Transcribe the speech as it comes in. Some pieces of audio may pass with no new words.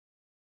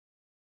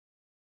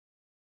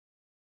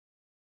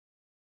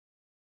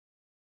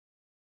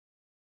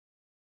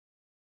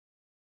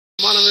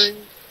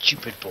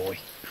Stupid boy.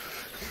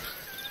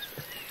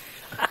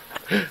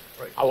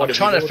 I'm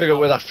trying to figure out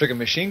where that friggin'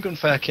 machine gun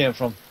fire came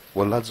from.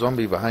 Well, that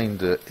zombie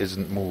behind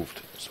isn't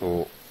moved,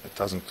 so it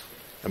doesn't.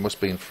 It must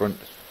be in front.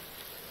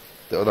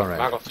 The other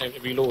end. I got time to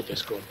reload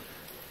this gun.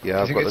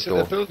 Yeah, I've got the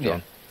door. Building,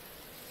 Done.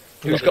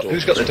 Who's got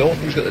the door?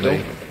 Who's got the door?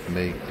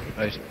 Me.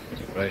 Right.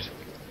 Right.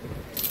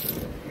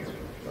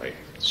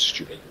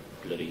 Stupid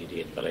bloody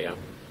idiot that I am.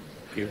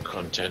 View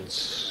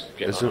contents.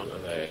 Get Is on it-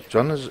 onto there.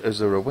 John, is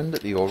there a window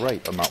to your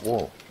right on that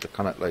wall? The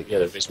kind of like. Yeah,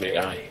 there is, mate.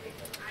 Aye.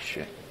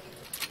 Shit.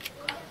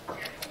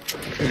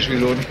 Who's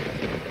reloading?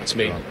 That's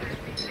me.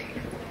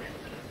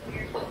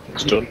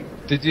 It's done.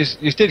 Did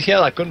you did hear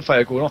that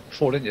gunfire going off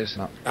before, didn't you?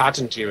 No. I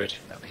didn't hear it.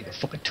 No, he was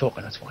fucking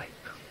talking, that's why.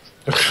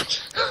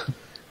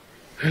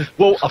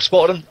 Whoa, I've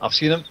spotted him. I've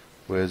seen him.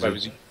 Where Where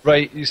was he? he?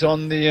 Right, he's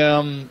on the,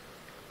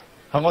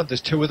 hang on,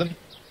 there's two of them.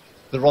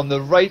 They're on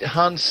the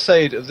right-hand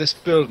side of this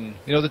building.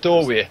 You know the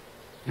doorway?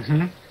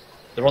 Mm-hmm.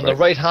 They're on the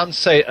right-hand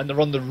side and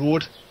they're on the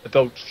road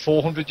about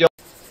 400 yards.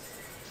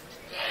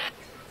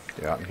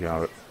 Yeah, I can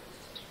hear it.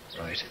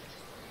 Right.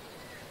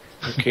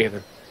 Okay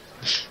then.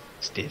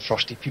 Stay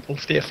frosty, people,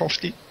 stay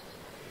frosty.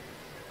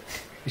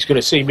 He's going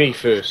to see me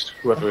first.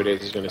 Whoever it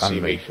is, he's going to see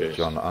And me me, first.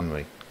 John, and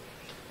me.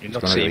 You're He's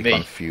not going to seeing be me.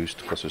 confused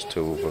because there's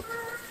two of them.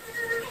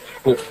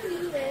 Both.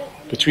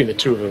 Between the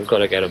two of them, we've got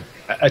to get him.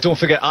 I don't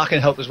forget, I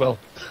can help as well.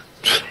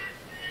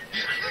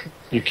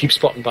 You keep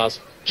spotting Baz.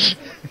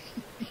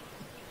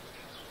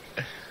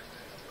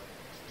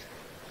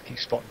 Keep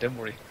spotting, don't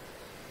worry.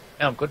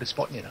 Yeah, I'm good at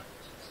spotting you now.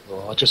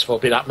 Oh, just for a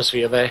bit of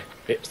atmosphere there.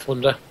 Bit of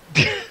thunder.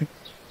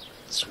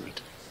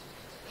 Sweet.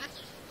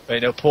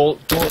 Right now, Paul,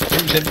 don't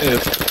use in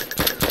nerve.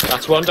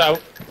 That's one down.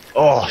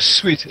 Oh,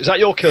 sweet. Is that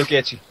your kill,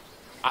 Gatesy?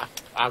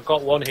 I've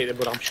got one hit,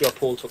 but I'm sure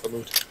Paul took him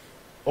out.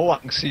 Oh, I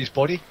can see his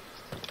body.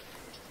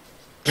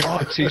 Oh,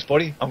 I can see his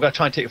body. I'm going to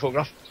try and take a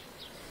photograph.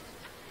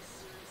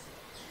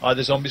 Aye,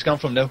 the zombies come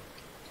from now.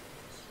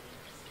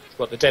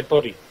 Got the dead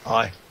body.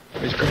 Aye.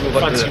 He's coming over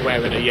to Fancy the-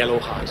 wearing a yellow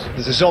hat.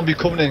 There's a zombie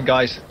coming in,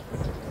 guys.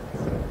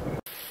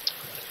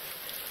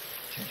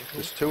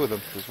 There's two of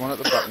them. There's one at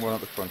the back and one at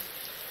the front.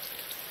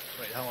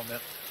 Right, hang on, mate.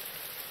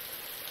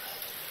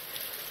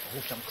 I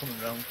hope I'm coming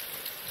round.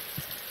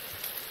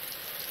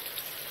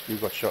 You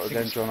got shot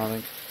again, John, I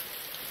think.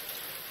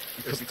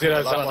 He could be Is coming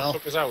that ladder what now.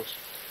 took us out?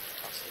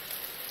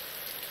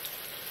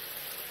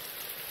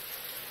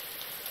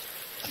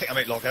 I think I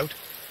might log out.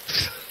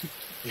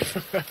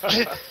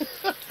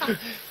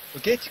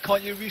 Well, Gatesy,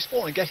 can't you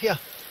respawn and get here?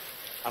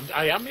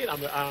 I am, mate. I'm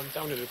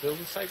down at the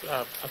building site, but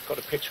I've got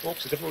a pitchfork,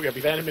 so definitely I'll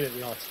be there in a minute,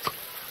 lads.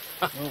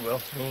 Oh,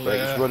 well. Right,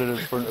 he's running in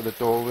front of the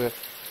doorway.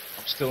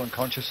 I'm still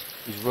unconscious.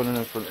 He's running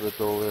in front of the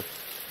doorway.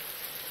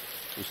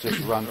 He's just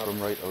ran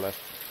from right to left.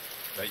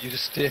 Right, you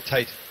just stay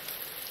tight.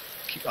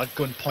 Keep that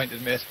gun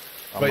pointed, mate.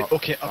 I'm Right, not-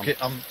 okay,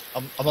 I'm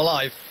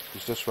alive.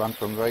 He's just ran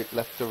from right,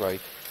 left to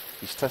right.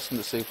 He's testing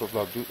to see if we've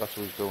logged out. That's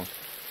what he's doing.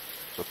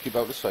 So keep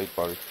out of sight,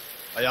 Barry.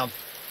 I am.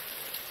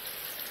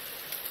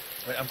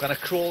 Right, I'm gonna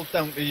crawl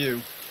down to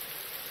you.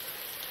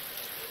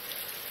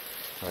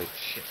 Right.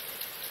 Shit.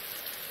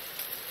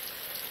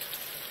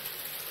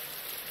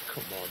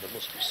 Come on, there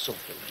must be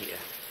something here.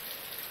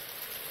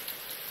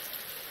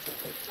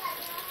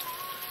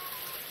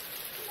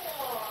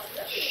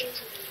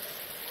 Shit.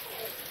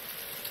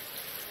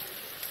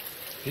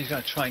 He's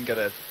gonna try and get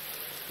a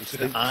He's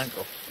bit of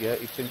angle. Yeah,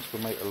 he thinks we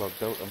might have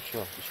logged out, I'm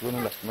sure. He's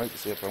running left and right to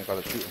see if I'm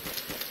going to shoot him.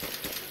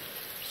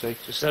 See?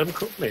 Just let him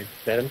come in.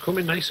 Let him come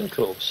in nice and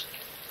close.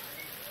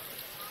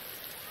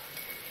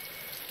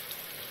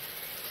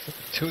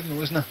 Two of them,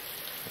 wasn't there?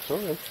 That's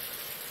alright.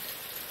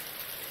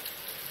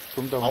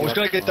 Come down. I was the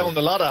going to get left- down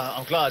the ladder.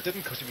 I'm glad I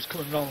didn't because he was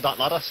coming round that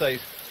ladder side.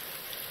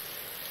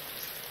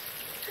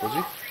 Was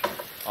he?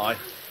 Aye.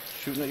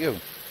 Shooting at you?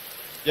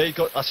 Yeah, he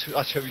got. That's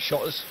how he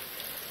shot us.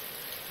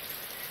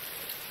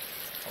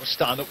 I was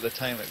standing up at the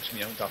time. It was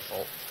my own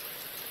fault.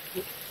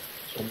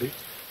 Zombie.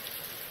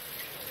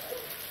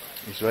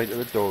 He's right at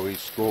the door, he's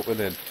scoping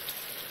in.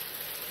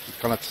 He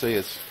cannot see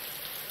us,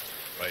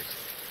 Right.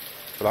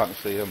 but I can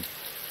see him.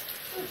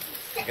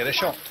 You get a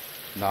shot.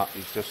 Nah,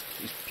 he's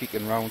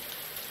peeking round.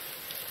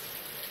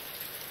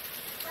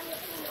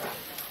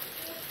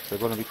 They're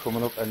going to be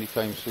coming up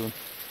anytime soon.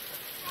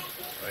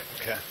 Right.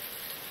 Okay.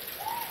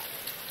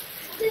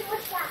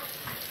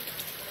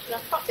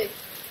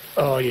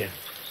 Oh, yeah.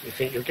 You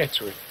think you'll get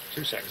to it?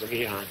 2 seconds, I'll get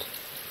your hand.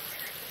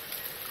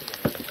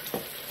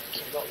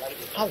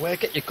 Oh, where?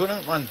 Get your gun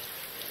out, man.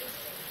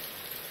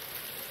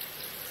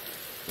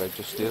 Right,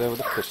 just stay there with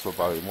the pistol,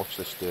 Barry, and watch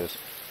the stairs.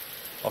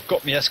 I've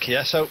got my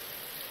SKS out.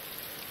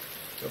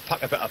 I'll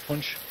pack a bit of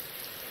punch.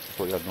 I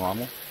thought you had no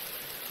ammo.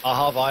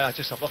 I have.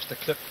 I've lost the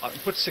clip. I can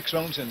put 6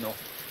 rounds in though.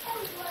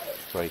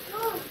 Right.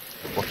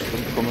 Watch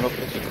them coming up,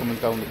 it's coming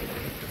down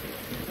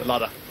The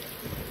ladder.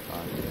 Aye.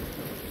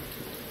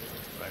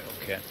 Right.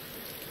 Okay.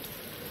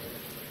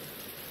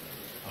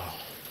 Oh.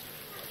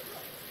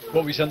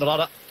 What we send the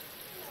ladder?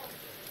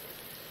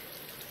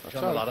 That's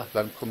John the all ladder. right.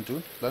 Let him come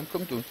down, let him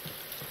come down.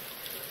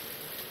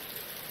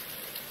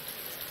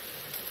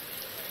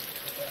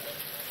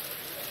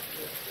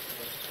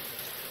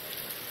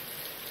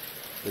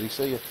 Did he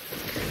see you? I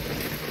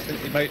think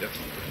he might have.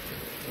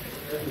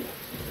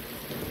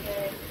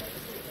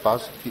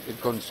 Baz, keep your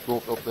gun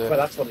scoped up there. Well,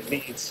 that's what it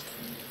needs.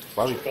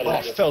 Barry, Oh,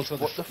 I fell through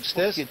the what the fucking fuck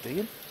stairs. are you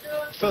doing?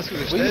 I fell through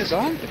the Where you stairs.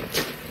 gone?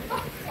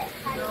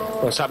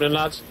 What's happening,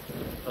 lads?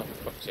 Oh,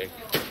 fuck's sake.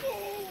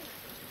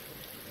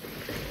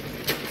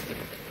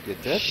 You're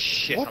dead?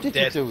 Shit, what I'm did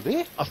dead. you do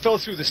there? I fell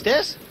through the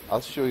stairs.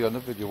 I'll show you on the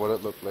video what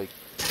it looked like.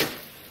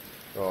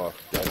 Oh,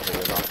 Deadpool,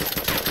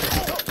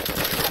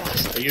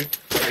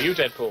 Are you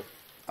Deadpool?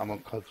 I'm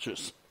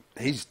unconscious.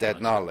 He's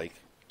dead now, like.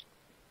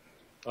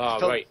 Oh,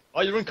 Fell- right.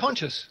 Oh, you're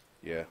unconscious.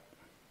 Yeah.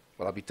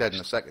 Well, I'll be dead in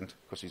a second,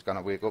 because he's going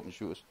to wake up and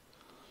shoot us.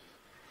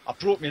 I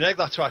broke my leg,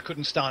 that's why I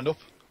couldn't stand up.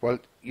 Well,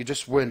 you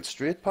just went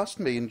straight past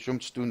me and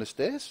jumped down the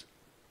stairs.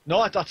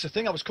 No, that's the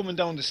thing. I was coming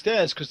down the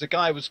stairs because the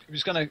guy was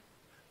gonna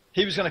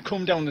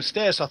come down the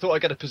stairs. So I thought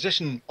I'd get a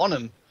position on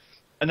him,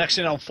 and next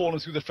thing I'm falling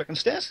through the frickin'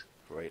 stairs.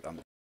 Right, I'm...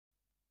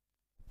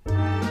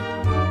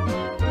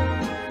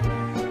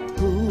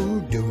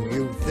 Who do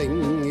you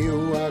think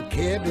you are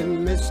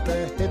kidding,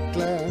 Mr.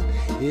 Hitler,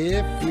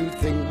 if you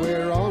think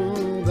we're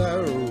on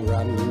the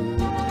run?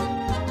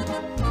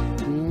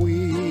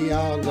 We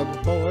are the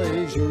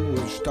boys who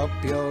will stop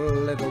your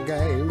little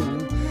game.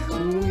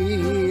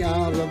 We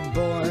are the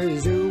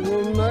boys who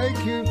will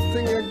make you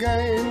think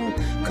again.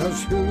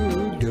 'Cause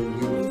who do